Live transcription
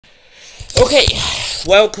Okay,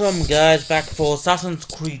 welcome guys back for Assassin's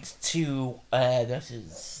Creed 2. This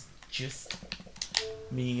is just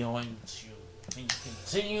me going to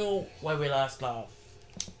continue where we left off.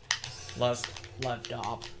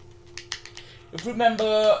 If you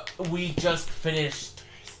remember, we just finished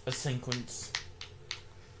a sequence.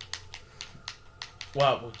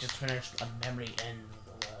 Well, we just finished a memory in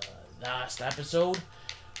the last episode.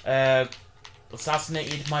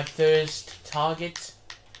 Assassinated my first target.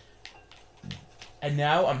 And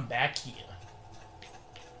now I'm back here.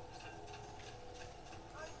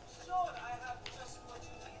 I'm sure I have just what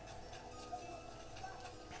you need.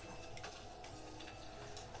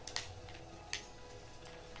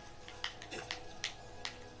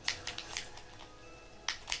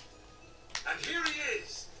 And here he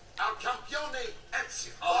is, our campione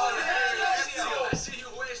Ezio. Oh, hey, Ezio! I see you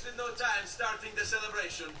wasted no time starting the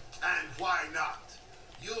celebration. And why not?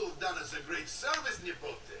 You've done us a great service,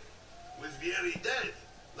 Nipote. With Vieri dead,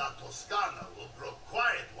 La Toscana will grow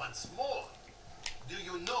quiet once more. Do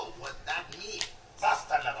you know what that means?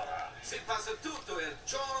 Basta lavorare. Si passa tutto il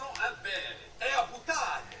giorno a bere e a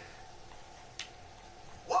buttare.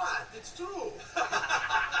 What? It's true.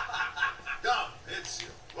 Come,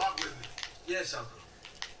 Ezio, walk with me. Yes, uncle.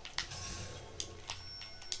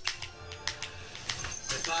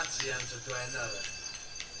 The Pazzi answer to another.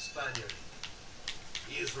 Spaniard.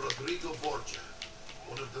 He is Rodrigo Borgia,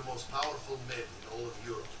 one of the most powerful men in all of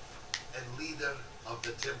Europe, and leader of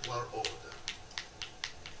the Templar Order.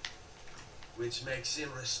 Which makes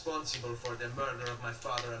him responsible for the murder of my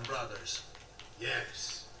father and brothers.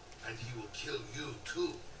 Yes, and he will kill you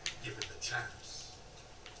too, given the chance.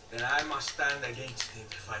 Then I must stand against him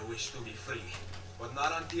if I wish to be free. But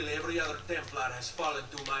not until every other Templar has fallen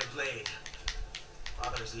to my blade.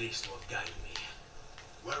 Father's list will guide me.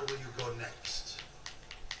 Where will you go next?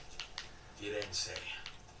 Firenze.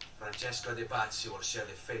 Francesco de Pazzi will share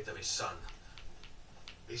the fate of his son.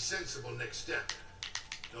 A sensible next step.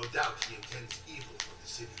 No doubt he intends evil for the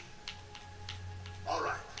city. All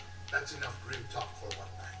right, that's enough grim talk for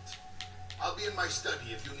one night. I'll be in my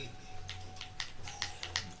study if you need me.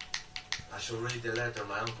 I shall read the letter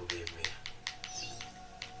my uncle gave me.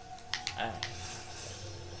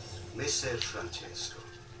 Messer Francesco,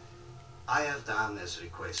 I have done as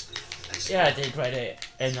requested. Yeah, I did write it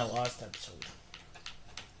in the last episode.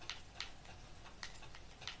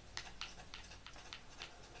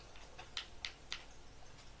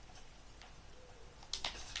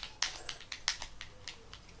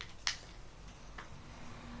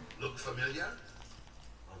 Look familiar?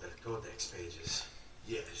 On the Codex pages.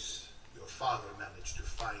 Yes. Your father managed to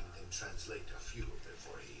find and translate a few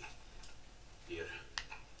before he... Here.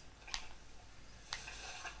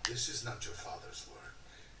 This is not your father's work.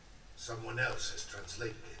 Someone else has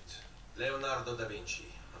translated it. Leonardo da Vinci,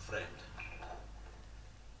 a friend.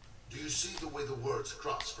 Do you see the way the words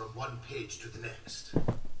cross from one page to the next?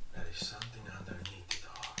 There is something underneath it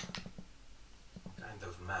all. A kind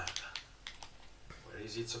of map. Where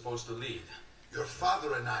is it supposed to lead? Your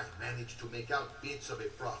father and I managed to make out bits of a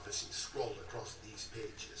prophecy scrawled across these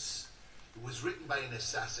pages. It was written by an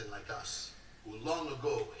assassin like us, who long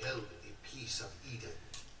ago held a piece of Eden.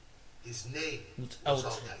 His name was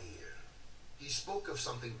Altair. He spoke of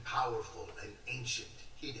something powerful and ancient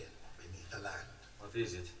hidden beneath the land. What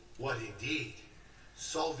is it? What indeed?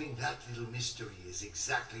 Solving that little mystery is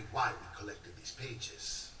exactly why we collected these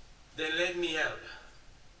pages. Then let me help.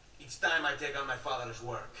 It's time I take on my father's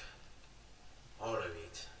work. All of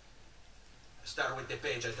it. I start with the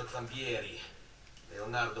page I took from Vieri.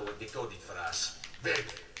 Leonardo will decode it for us. Beg,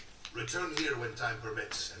 return here when time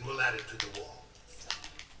permits, and we'll add it to the wall.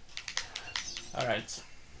 Alright.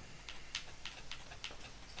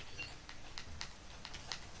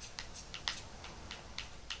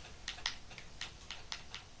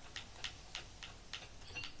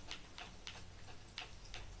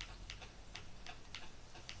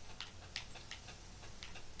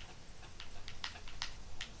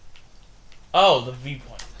 Oh, the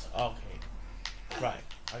viewpoint. Okay. Right.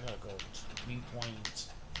 I gotta go to the viewpoint.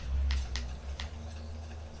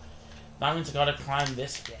 That means I gotta climb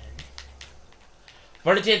this again.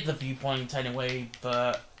 But I did the viewpoint anyway,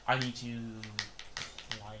 but I need to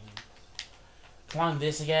climb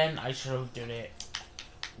this again. I should have done it,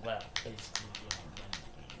 well, basically, when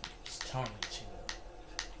it's telling me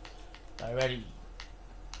to. I already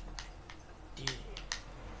did it.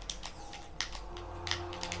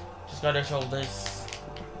 Just gotta show this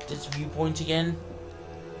viewpoint again.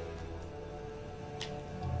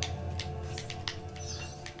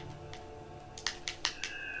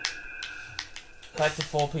 Collect the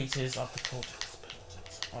 4 pieces of the cortex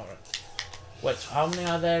pages. Alright. Wait, so how many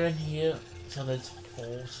are there in here? So there's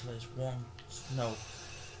 4, so there's 1, no,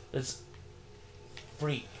 there's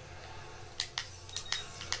 3.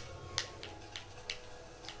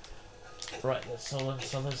 Right, so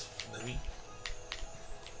there's 3.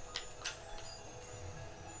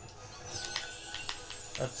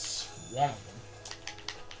 That's 1 of them.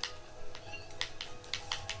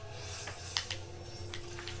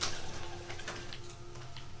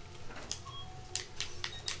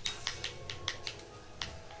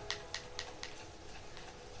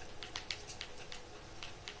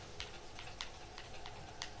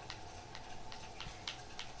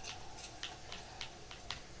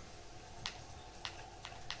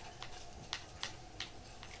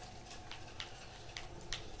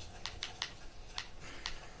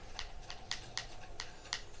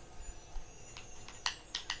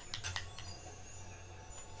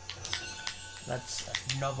 That's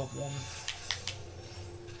another one.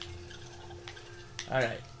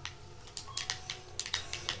 Alright.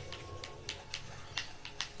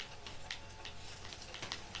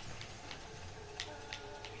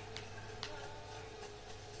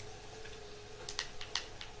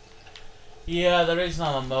 Yeah, the reason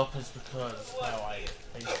I'm up is because, well, I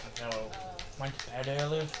basically went to bed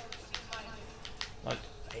earlier. Like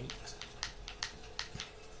 8.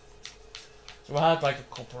 So I had like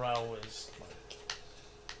a couple hours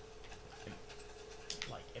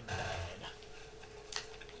in bed.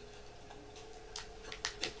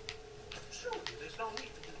 Surely there's no need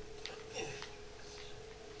to do.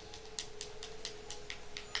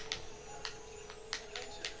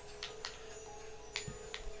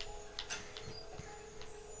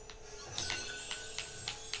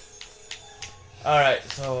 Alright,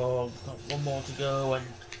 so I've got one more to go, and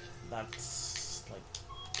that's like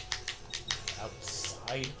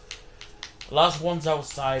outside. The last one's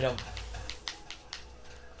outside of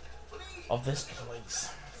this place,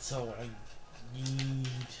 so I need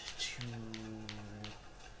to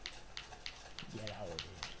get out of here.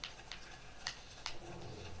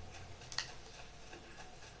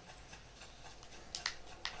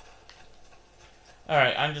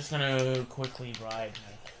 Alright, I'm just gonna quickly ride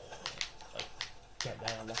get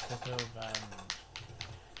there a lot quicker than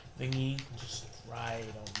thingy, just ride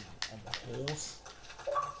on the horse.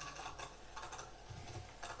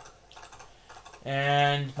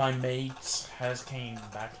 And my mate has came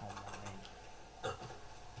back online.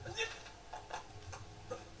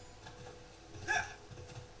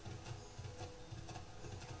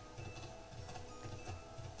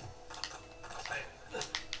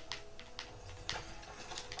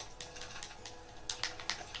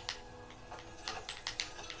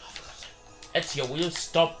 Ezio, will you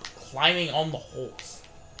stop climbing on the horse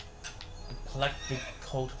and collect the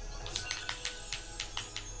code?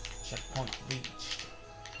 Checkpoint reached.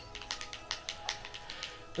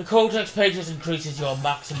 The codex pages increases your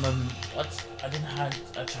maximum. What? I didn't have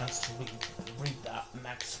a chance to read that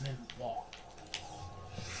maximum what.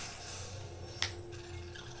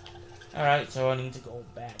 Alright, so I need to go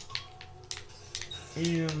back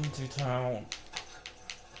into town.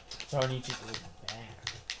 So I need to go back.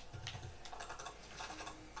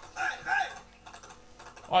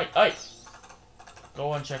 Oi!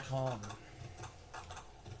 Go and check on.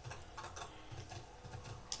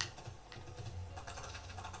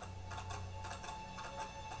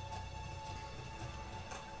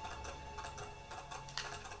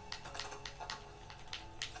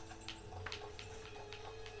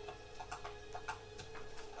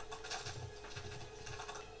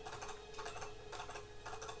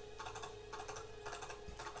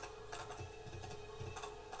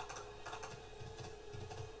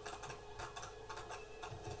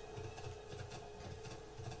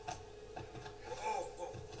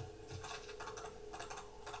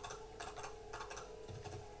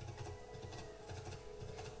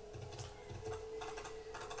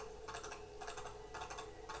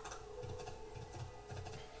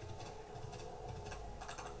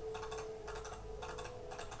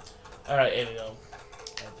 Alright, here we go.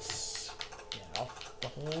 Let's get off the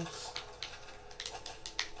horse.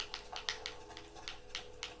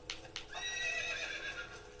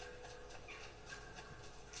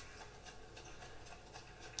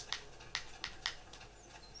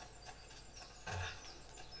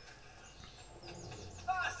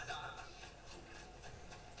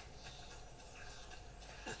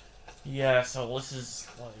 Yeah, so this is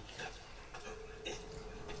like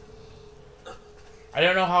I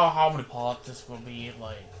don't know how many parts this will be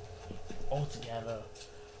like altogether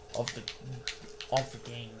of the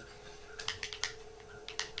game.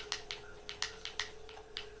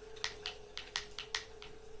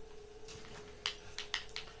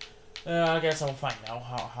 I guess I'll find out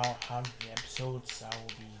how many episodes I will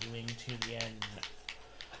be doing to the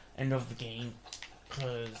end of the game.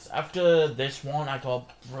 Because after this one, I got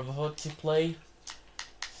Brotherhood to play.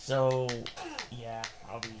 So, yeah,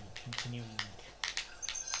 I'll be continuing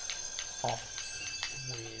off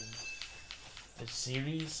with the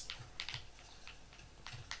series.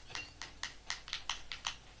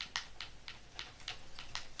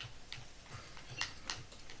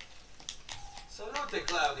 Salute,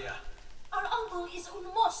 Claudia. Our uncle is un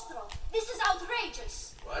mostro. This is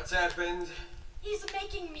outrageous. What's happened? He's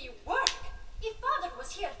making me work. If father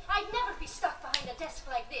was here, I'd never be stuck behind a desk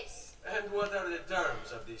like this. And what are the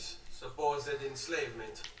terms of this supposed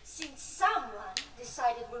enslavement? Since someone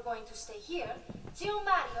decided we're going to stay here, Tio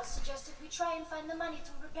Mario suggested we try and find the money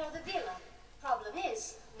to repair the villa. Problem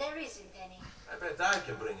is, there isn't any. I bet I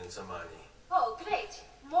can bring in some money. Oh, great.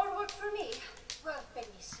 More work for me. Well,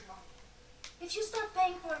 benissimo. If you start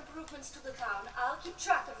paying for improvements to the town, I'll keep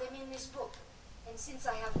track of them in this book. And since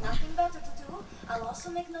I have nothing better to do, I'll also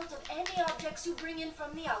make note of any objects you bring in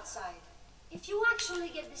from the outside. If you actually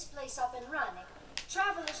get this place up and running,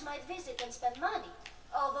 travelers might visit and spend money.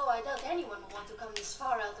 Although I doubt anyone will want to come this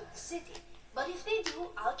far out of the city. But if they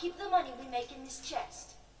do, I'll keep the money we make in this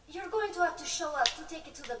chest. You're going to have to show up to take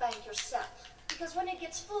it to the bank yourself. Because when it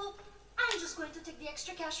gets full, I'm just going to take the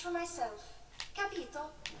extra cash for myself.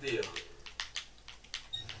 Capito? Deal.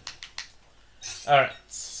 Alright,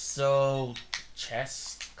 so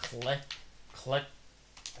chest, collect. Alright,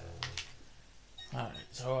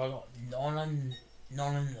 so I got none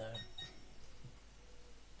in there.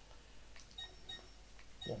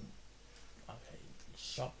 One. Okay,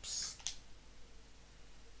 shops.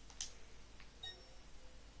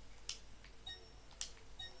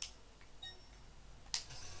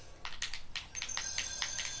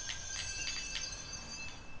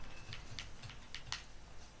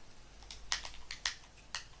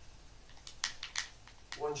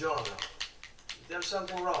 Buongiorno. There's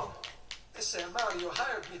something wrong. Messer Mario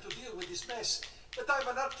hired me to deal with this mess, but I'm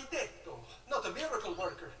an architetto, not a miracle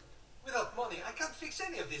worker. Without money, I can't fix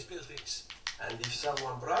any of these buildings. And if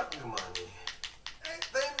someone brought you money,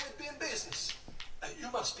 Then we'd be in business.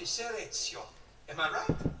 You must be Serezio, am I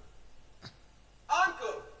right?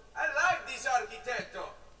 Uncle, I like this architetto.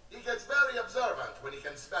 He gets very observant when he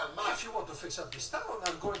can smell money. If you want to fix up this town,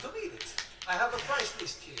 I'm going to need it. I have a price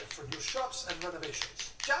list here for new shops and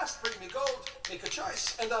renovations. Just bring me gold, make a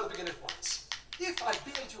choice, and I'll begin at once. If I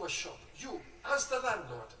build you a shop, you, as the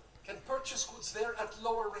landlord, can purchase goods there at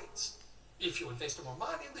lower rates. If you invest more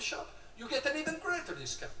money in the shop, you get an even greater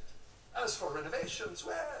discount. As for renovations,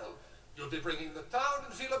 well, you'll be bringing the town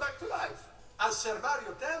and villa back to life. As Sir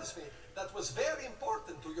Mario tells me, that was very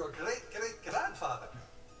important to your great-great-grandfather.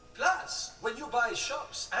 Plus, when you buy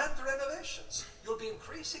shops and renovations, you'll be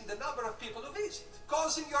increasing the number of people who visit,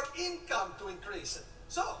 causing your income to increase.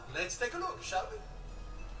 So, let's take a look, shall we?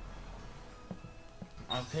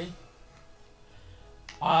 Okay.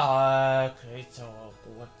 Okay, so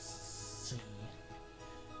let's see.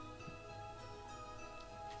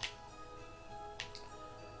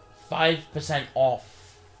 %5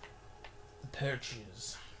 off the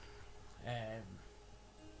purchase.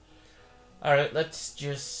 Alright, let's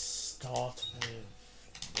just start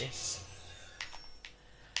with this.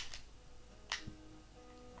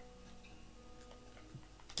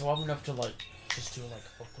 Do I have enough to just to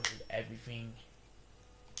upgrade everything?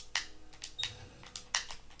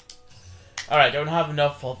 Alright, don't have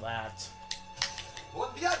enough for that. Buon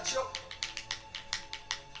viaggio!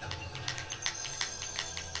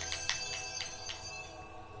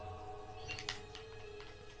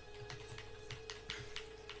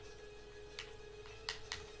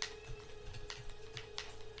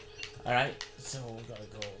 Alright, so we gotta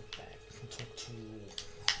go back and talk to...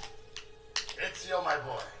 Ezio, my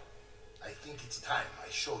boy. I think it's time I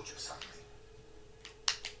showed you something.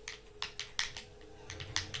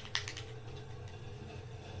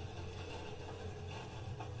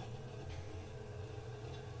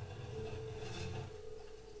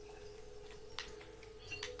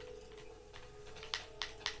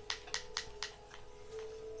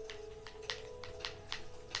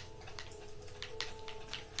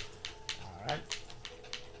 Alright.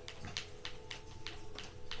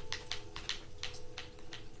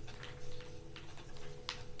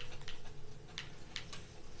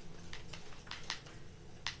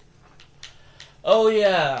 Oh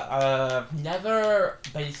yeah, never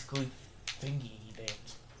basically thingy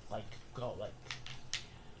it, got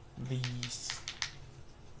these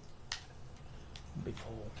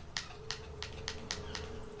before.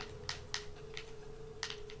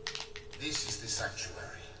 This is the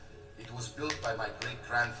sanctuary. It It was built by my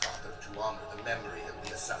great-grandfather to honor the memory of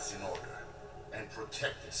the Assassin Order and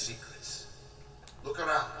protect its secrets. Look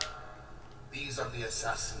around. These are the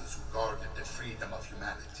assassins who guarded the freedom of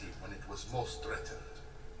humanity when it was most threatened.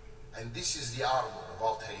 And this is the armor of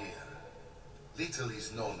Altair. Little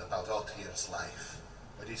is known about Altair's life,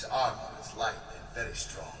 but his armor is light and very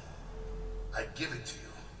strong. I'd give it to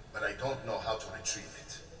you, but I don't know how to retrieve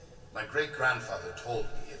it. My great-grandfather told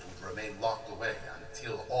me it would remain locked away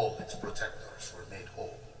until all its protectors were made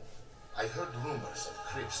whole. I heard rumors of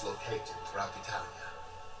crypts located throughout Italia,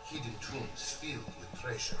 hidden tombs filled with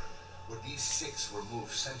treasure, where these six were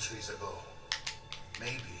moved centuries ago.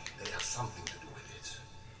 Maybe they have something to do with it.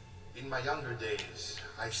 In my younger days,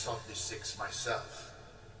 I sought the six myself,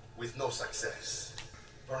 with no success.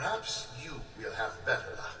 Perhaps you will have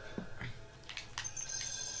better luck.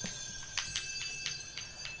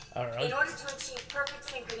 Alright. In order to achieve perfect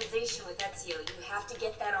synchronization with Ezio, you have to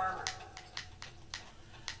get that armor.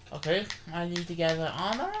 Okay, I need to get the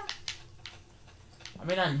armor. I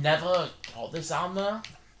mean, I never got this armor.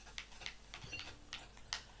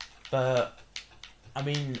 But, I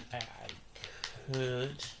mean, I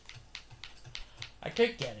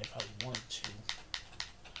could get it if I want to.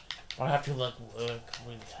 But I have to, like, work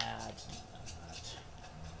really hard and that.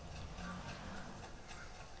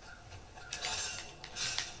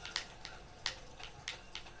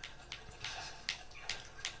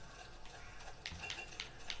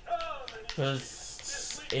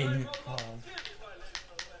 Because in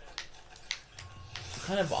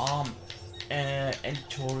kind of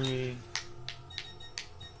inventory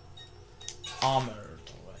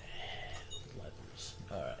armored weapons.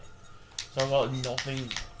 Alright. So I got nothing.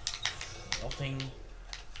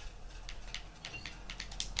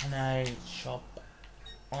 And I shop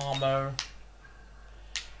armor.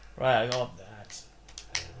 Right, I got that.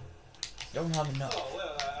 Don't have enough. Oh,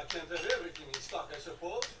 well, I can't have everything in stock, I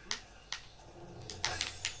suppose.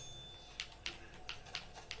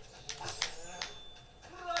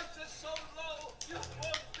 Prices so low, you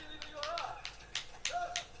won't believe your eyes.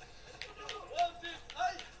 Want it? I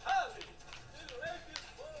have it. The latest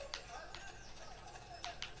phone.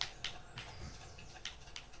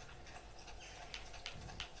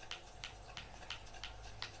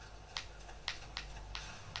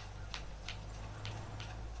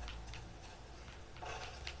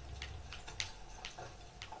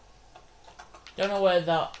 Don't know where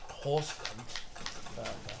that horse went,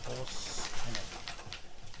 but the horse kind of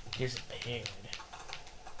disappeared.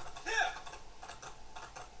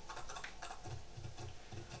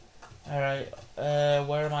 Alright,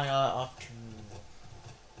 where am I off to?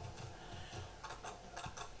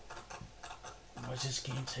 Where's this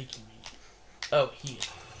game taking me? Oh, here.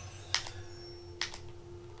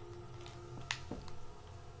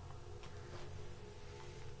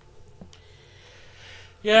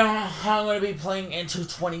 Yeah, I'm gonna be playing into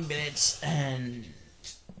 20 minutes and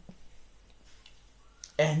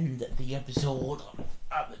end the episode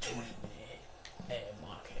at the 20-minute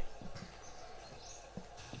market.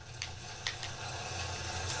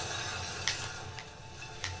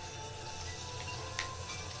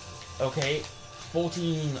 Okay,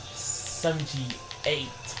 1478.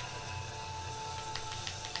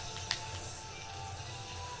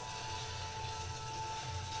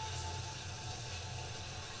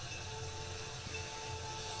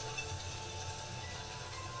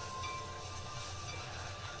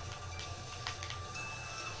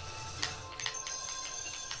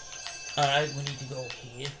 Alright, we need to go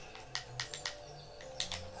here.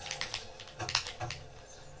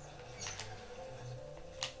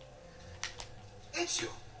 Ezio,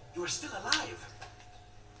 you are still alive.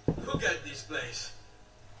 Who got this place?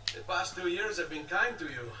 The past 2 years have been kind to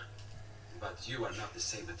you. But you are not the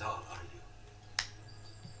same at all, are you?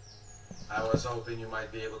 I was hoping you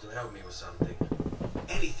might be able to help me with something.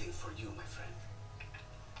 Anything for you, my friend.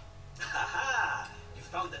 Ha ha! You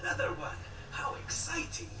found another one. How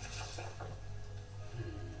exciting!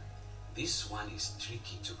 This one is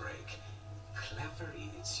tricky to break. Clever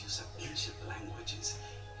in its use of ancient languages.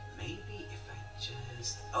 Maybe if I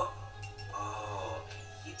just... Oh!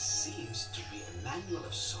 It seems to be a manual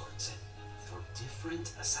of sorts for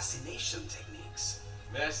different assassination techniques.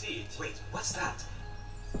 May I see it? Wait, what's that?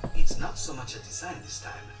 It's not so much a design this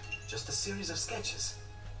time, just a series of sketches.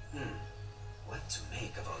 What to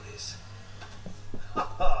make of all this?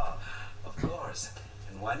 Of course.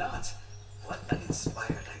 And why not? What an inspired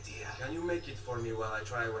idea. Can you make it for me while I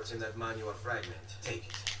try what's in that manual fragment? Take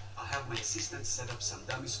it. I'll have my assistant set up some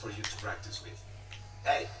dummies for you to practice with.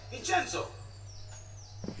 Hey, Vincenzo!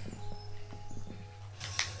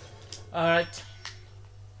 Alright.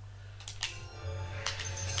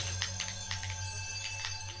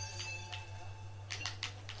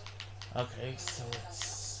 Okay, so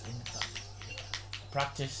it's in the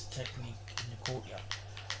practice technique in the courtyard.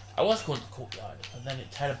 I was going to the courtyard, and then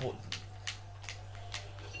it teleported me.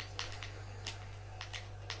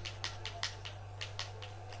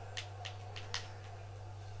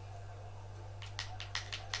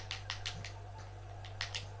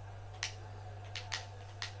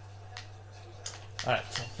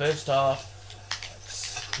 Alright, so first off,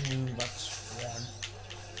 that's 2, that's 1.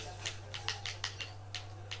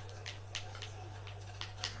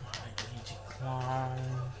 Alright, I need to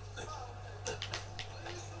climb.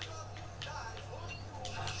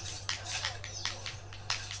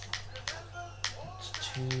 That's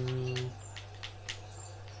 2.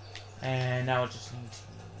 And now I just need to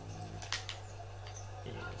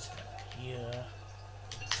is here.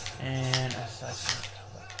 And assassin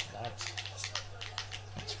like that.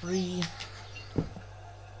 That's 3.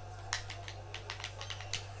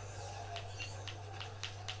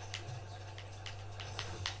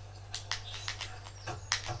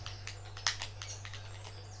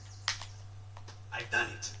 I've done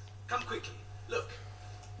it. Come quickly. Look.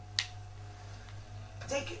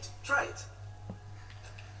 Take it. Try it.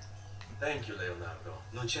 Thank you, Leonardo.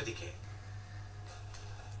 Non c'è di che.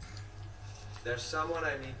 There's someone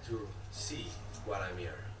I need to see while I'm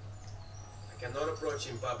here. I cannot approach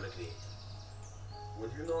him publicly.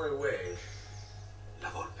 Would you know a way? La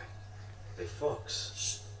volpe. A fox.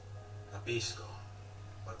 Shh. Capisco.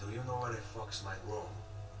 But do you know where a fox might roam?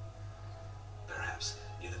 Perhaps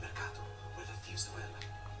near the mercato, where the thieves dwell.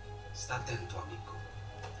 Sta attento, amico.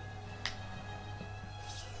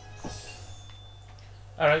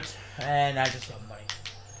 Alright, and I just got money.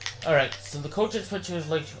 Alright, so the coach's picture is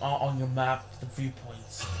like on your map, the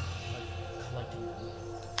viewpoints. Like, collecting them.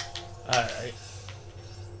 Alright.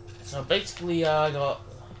 So basically, I got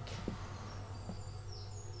like,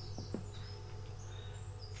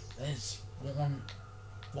 there's one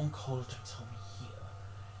cortex over here.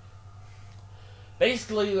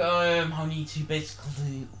 Basically, I need to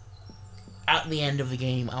basically at the end of the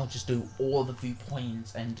game, I'll just do all the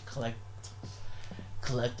viewpoints and collect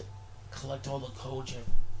all the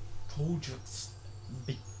Kojaks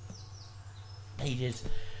pages.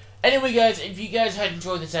 Anyway, guys, if you guys had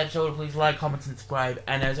enjoyed this episode, please like, comment, and subscribe.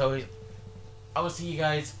 And as always, I will see you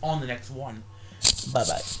guys on the next one. Bye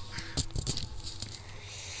bye.